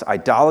about, this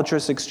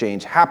idolatrous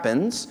exchange,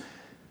 happens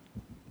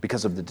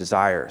because of the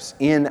desires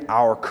in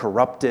our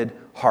corrupted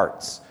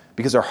hearts,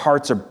 because our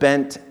hearts are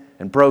bent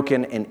and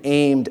broken and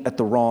aimed at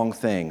the wrong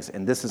things.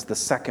 And this is the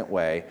second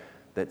way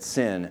that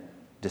sin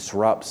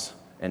disrupts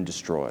and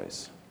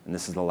destroys. And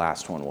this is the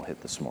last one we'll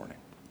hit this morning.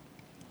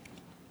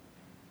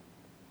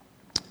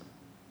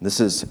 This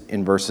is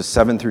in verses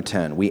 7 through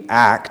 10. We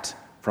act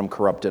from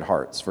corrupted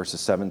hearts, verses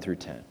 7 through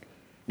 10.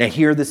 Now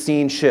here the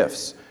scene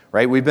shifts,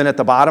 right? We've been at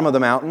the bottom of the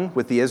mountain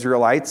with the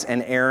Israelites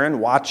and Aaron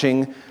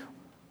watching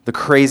the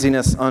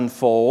craziness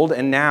unfold,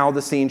 and now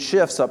the scene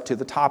shifts up to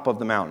the top of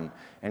the mountain.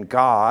 And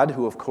God,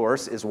 who of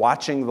course is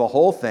watching the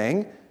whole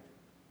thing,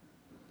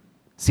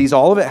 sees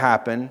all of it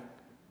happen,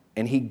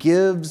 and he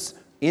gives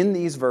in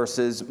these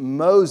verses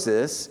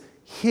Moses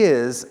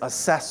his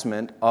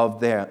assessment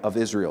of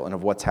Israel and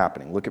of what's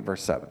happening. Look at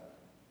verse 7.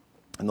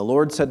 And the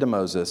Lord said to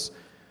Moses,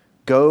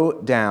 "Go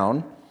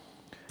down,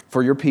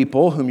 for your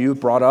people, whom you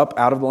brought up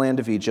out of the land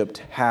of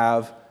Egypt,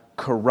 have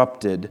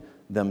corrupted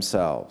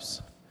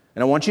themselves."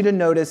 And I want you to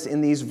notice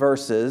in these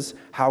verses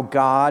how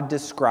God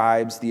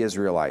describes the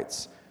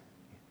Israelites.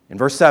 In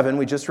verse 7,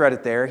 we just read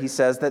it there, he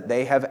says that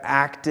they have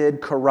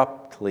acted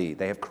corruptly.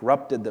 They have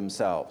corrupted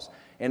themselves.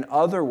 In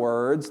other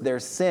words, their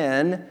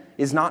sin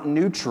is not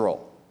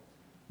neutral.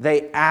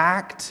 They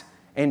act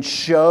and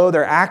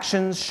their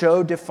actions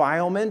show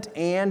defilement,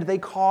 and they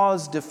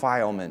cause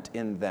defilement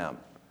in them.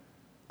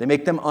 They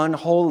make them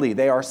unholy.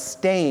 They are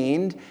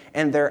stained,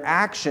 and their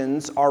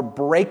actions are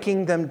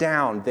breaking them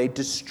down. They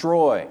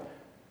destroy.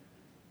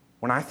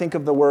 When I think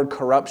of the word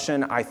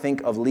corruption, I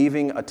think of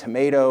leaving a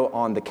tomato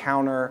on the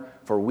counter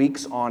for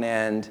weeks on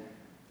end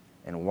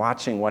and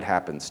watching what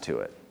happens to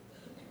it.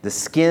 The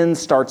skin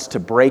starts to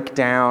break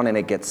down and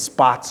it gets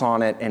spots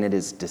on it and it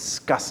is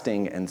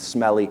disgusting and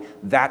smelly.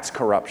 That's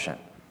corruption.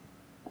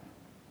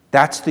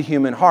 That's the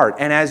human heart.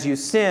 And as you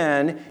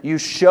sin, you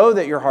show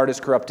that your heart is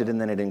corrupted, and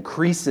then it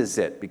increases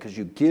it because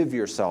you give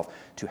yourself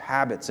to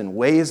habits and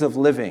ways of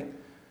living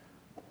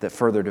that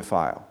further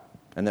defile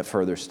and that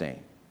further stain.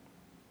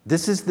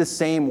 This is the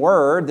same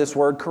word, this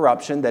word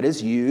corruption, that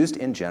is used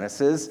in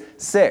Genesis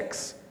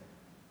 6.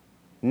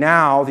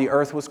 Now the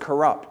earth was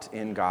corrupt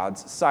in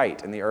God's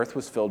sight, and the earth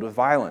was filled with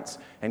violence.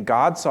 And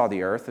God saw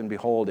the earth, and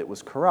behold, it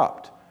was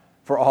corrupt,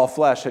 for all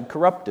flesh had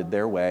corrupted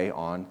their way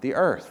on the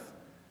earth.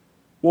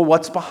 Well,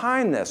 what's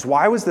behind this?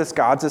 Why was this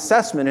God's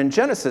assessment in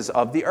Genesis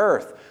of the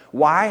earth?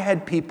 Why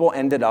had people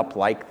ended up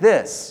like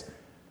this?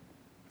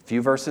 A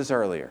few verses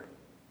earlier,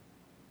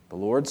 the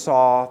Lord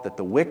saw that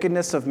the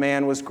wickedness of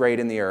man was great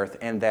in the earth,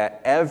 and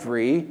that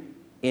every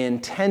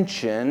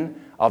intention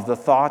of the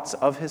thoughts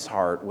of his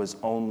heart was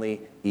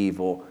only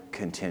evil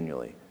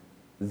continually.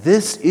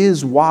 This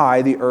is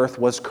why the earth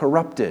was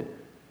corrupted.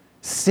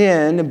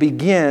 Sin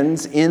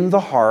begins in the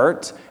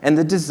heart and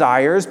the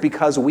desires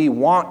because we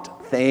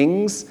want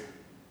things.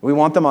 We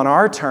want them on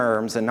our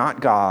terms and not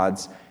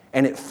God's,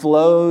 and it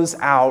flows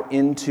out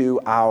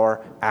into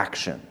our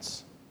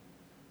actions.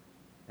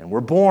 And we're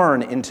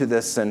born into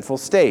this sinful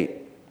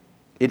state.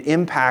 It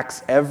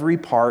impacts every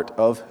part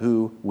of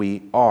who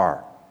we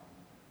are.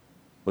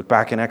 Look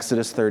back in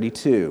Exodus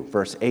 32,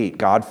 verse 8.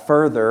 God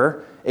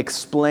further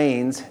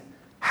explains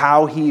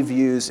how he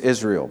views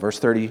Israel.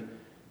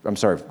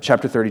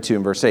 Chapter 32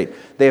 and verse 8.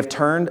 They have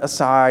turned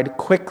aside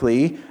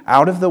quickly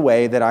out of the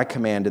way that I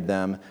commanded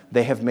them.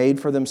 They have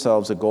made for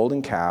themselves a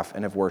golden calf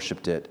and have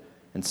worshipped it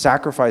and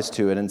sacrificed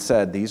to it and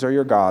said, "These are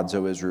your gods,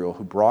 O Israel,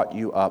 who brought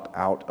you up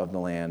out of the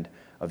land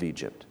of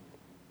Egypt."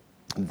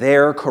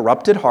 Their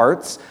corrupted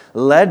hearts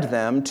led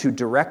them to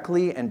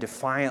directly and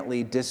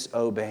defiantly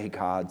disobey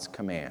God's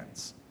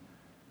commands.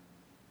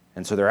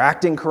 And so they're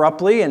acting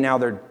corruptly, and now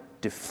they're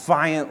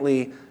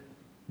defiantly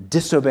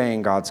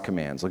disobeying God's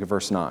commands. Look at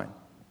verse 9.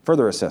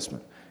 Further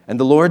assessment. And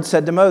the Lord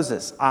said to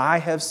Moses, "I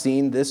have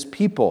seen this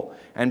people,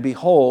 and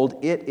behold,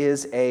 it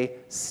is a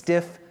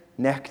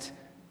stiff-necked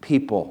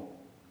people.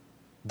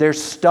 They're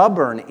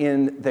stubborn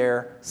in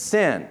their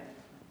sin.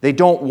 They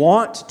don't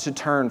want to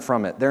turn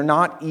from it. They're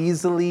not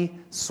easily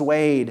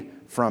swayed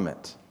from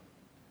it."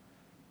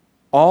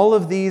 All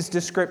of these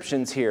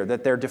descriptions here,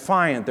 that they're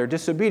defiant, they're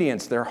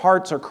disobedient, their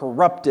hearts are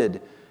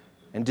corrupted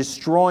and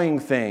destroying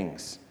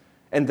things,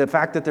 and the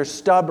fact that they're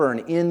stubborn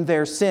in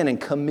their sin and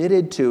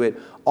committed to it,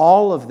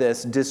 all of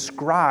this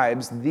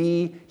describes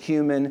the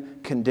human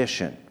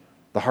condition,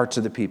 the hearts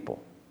of the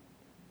people.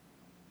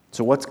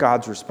 So what's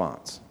God's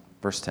response?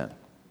 Verse 10.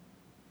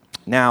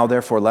 "Now,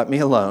 therefore, let me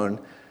alone,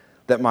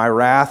 that my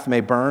wrath may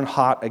burn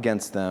hot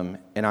against them,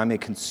 and I may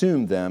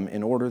consume them,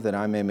 in order that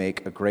I may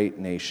make a great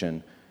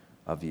nation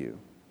of you."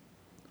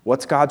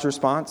 What's God's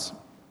response?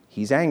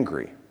 He's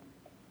angry.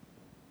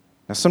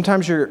 Now,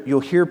 sometimes you'll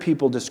hear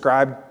people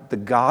describe the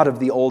God of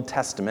the Old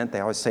Testament, they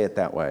always say it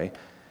that way,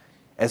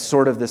 as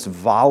sort of this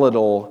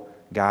volatile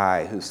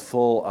guy who's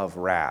full of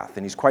wrath,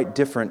 and he's quite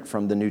different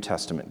from the New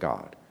Testament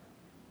God.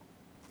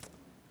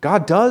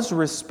 God does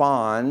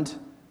respond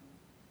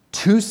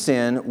to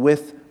sin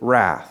with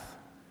wrath.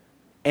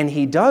 And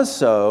he does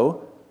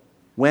so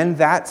when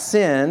that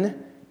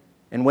sin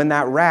and when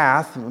that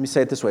wrath, let me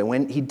say it this way,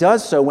 when he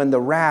does so when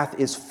the wrath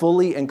is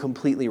fully and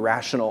completely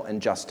rational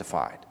and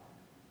justified.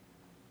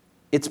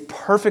 It's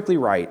perfectly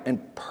right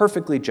and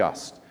perfectly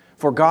just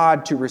for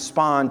God to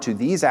respond to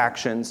these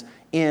actions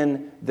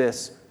in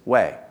this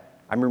way.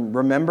 I mean,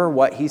 remember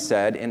what he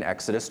said in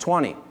Exodus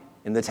 20,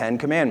 in the Ten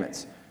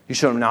Commandments. You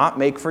shall not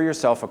make for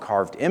yourself a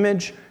carved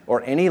image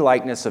or any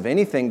likeness of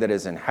anything that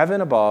is in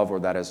heaven above,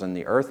 or that is in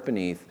the earth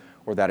beneath,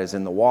 or that is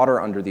in the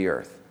water under the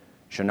earth.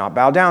 You shall not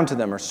bow down to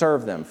them or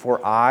serve them, for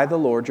I, the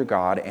Lord your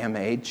God, am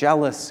a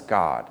jealous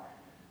God,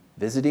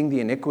 visiting the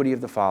iniquity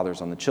of the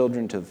fathers on the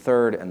children to the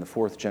third and the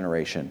fourth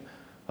generation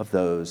of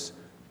those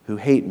who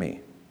hate me.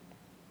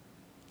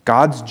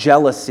 God's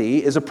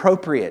jealousy is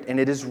appropriate and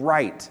it is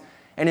right.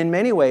 And in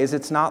many ways,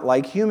 it's not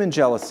like human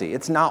jealousy.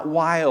 It's not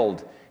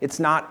wild. It's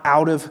not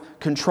out of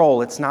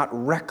control. It's not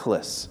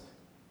reckless.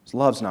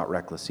 Love's not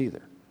reckless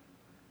either.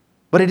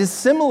 But it is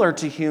similar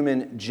to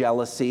human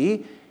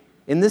jealousy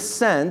in the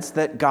sense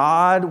that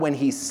God, when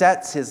he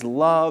sets his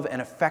love and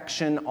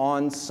affection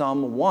on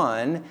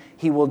someone,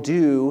 he will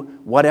do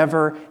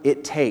whatever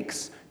it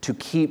takes to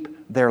keep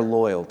their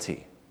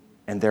loyalty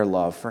and their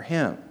love for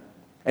him.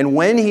 And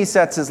when he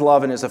sets his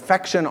love and his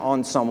affection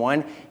on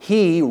someone,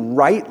 he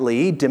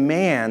rightly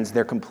demands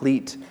their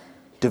complete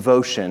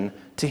devotion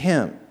to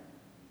him.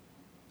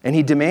 And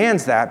he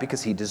demands that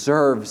because he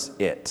deserves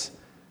it,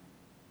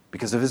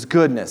 because of his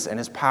goodness and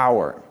his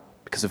power,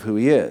 because of who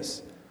he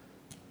is.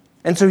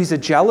 And so he's a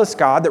jealous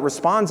God that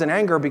responds in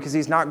anger because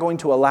he's not going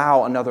to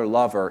allow another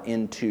lover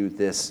into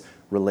this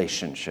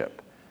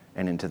relationship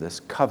and into this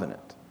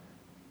covenant.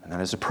 And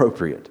that is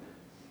appropriate.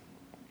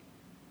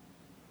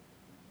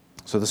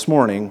 So this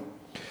morning,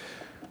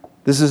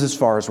 this is as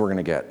far as we're going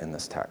to get in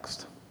this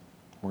text.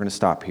 We're going to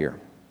stop here.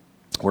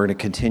 We're going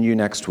to continue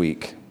next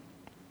week.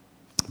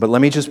 But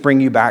let me just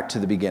bring you back to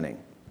the beginning.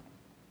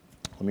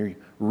 Let me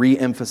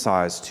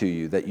re-emphasize to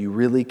you that you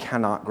really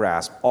cannot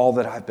grasp all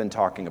that I've been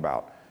talking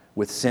about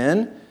with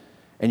sin,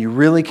 and you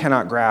really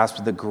cannot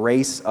grasp the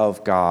grace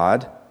of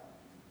God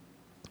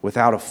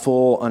without a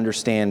full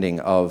understanding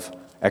of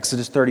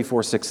Exodus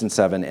 34, 6, and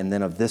 7, and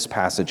then of this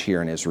passage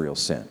here in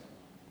Israel's sin.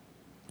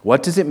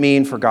 What does it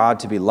mean for God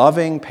to be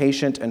loving,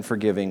 patient, and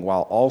forgiving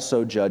while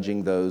also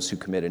judging those who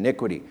commit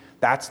iniquity?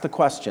 That's the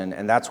question,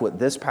 and that's what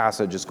this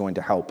passage is going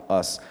to help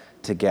us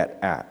to get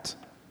at.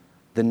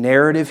 The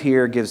narrative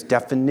here gives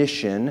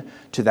definition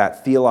to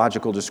that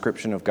theological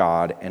description of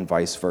God and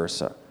vice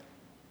versa.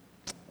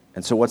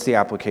 And so what's the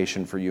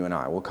application for you and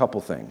I? Well, a couple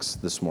things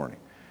this morning.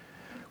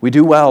 We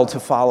do well to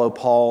follow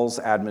Paul's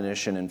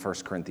admonition in 1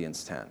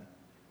 Corinthians 10.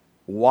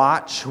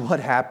 Watch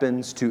what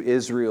happens to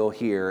Israel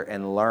here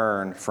and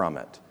learn from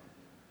it.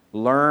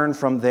 Learn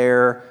from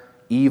their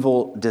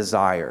evil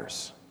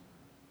desires.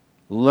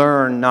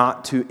 Learn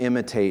not to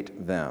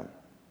imitate them.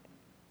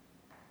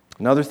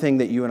 Another thing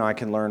that you and I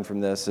can learn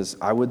from this is,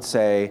 I would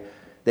say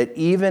that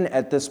even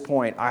at this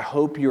point, I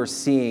hope you're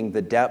seeing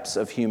the depths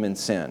of human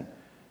sin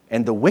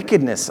and the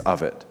wickedness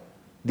of it,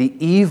 the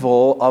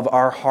evil of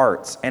our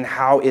hearts, and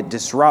how it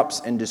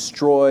disrupts and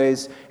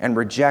destroys and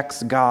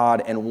rejects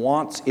God and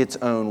wants its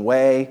own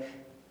way,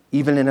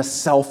 even in a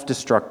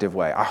self-destructive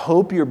way. I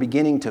hope you're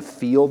beginning to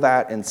feel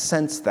that and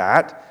sense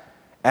that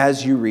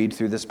as you read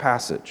through this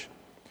passage.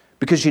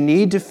 Because you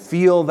need to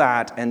feel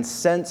that and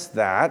sense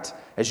that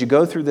as you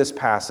go through this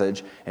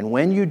passage, and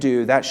when you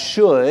do, that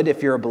should,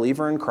 if you're a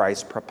believer in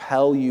Christ,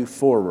 propel you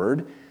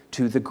forward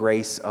to the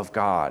grace of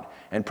God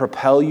and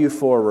propel you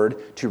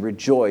forward to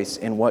rejoice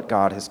in what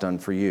God has done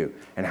for you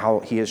and how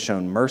he has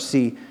shown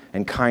mercy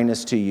and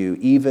kindness to you,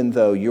 even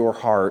though your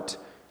heart,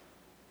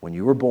 when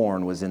you were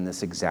born, was in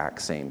this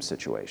exact same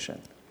situation,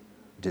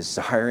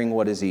 desiring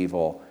what is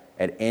evil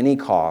at any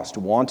cost,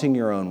 wanting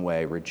your own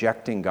way,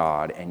 rejecting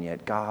God, and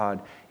yet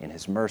God, in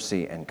his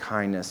mercy and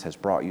kindness, has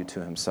brought you to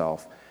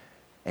himself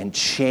and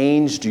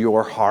changed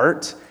your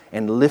heart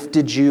and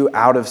lifted you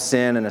out of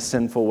sin and a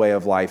sinful way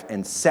of life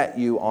and set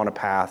you on a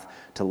path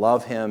to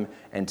love him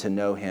and to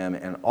know him.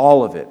 And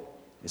all of it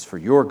is for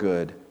your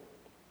good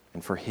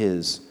and for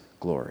his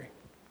glory.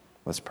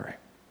 Let's pray.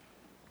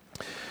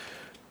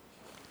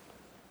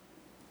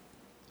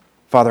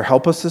 Father,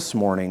 help us this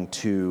morning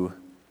to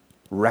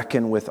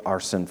reckon with our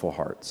sinful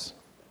hearts.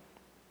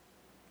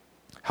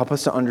 Help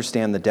us to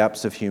understand the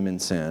depths of human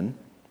sin.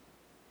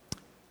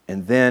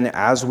 And then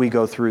as we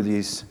go through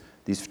these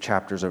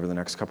chapters over the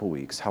next couple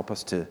weeks, help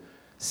us to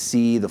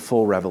see the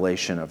full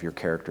revelation of your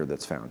character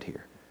that's found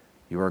here.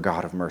 You are a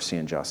God of mercy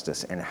and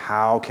justice. And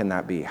how can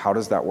that be? How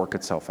does that work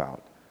itself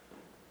out?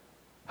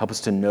 Help us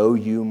to know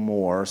you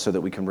more so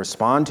that we can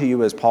respond to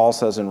you, as Paul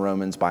says in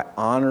Romans, by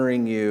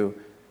honoring you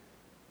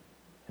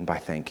and by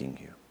thanking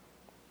you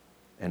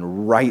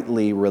and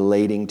rightly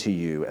relating to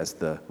you as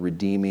the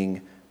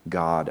redeeming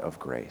God of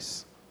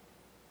grace.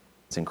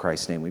 It's in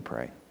Christ's name we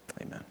pray.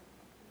 Amen.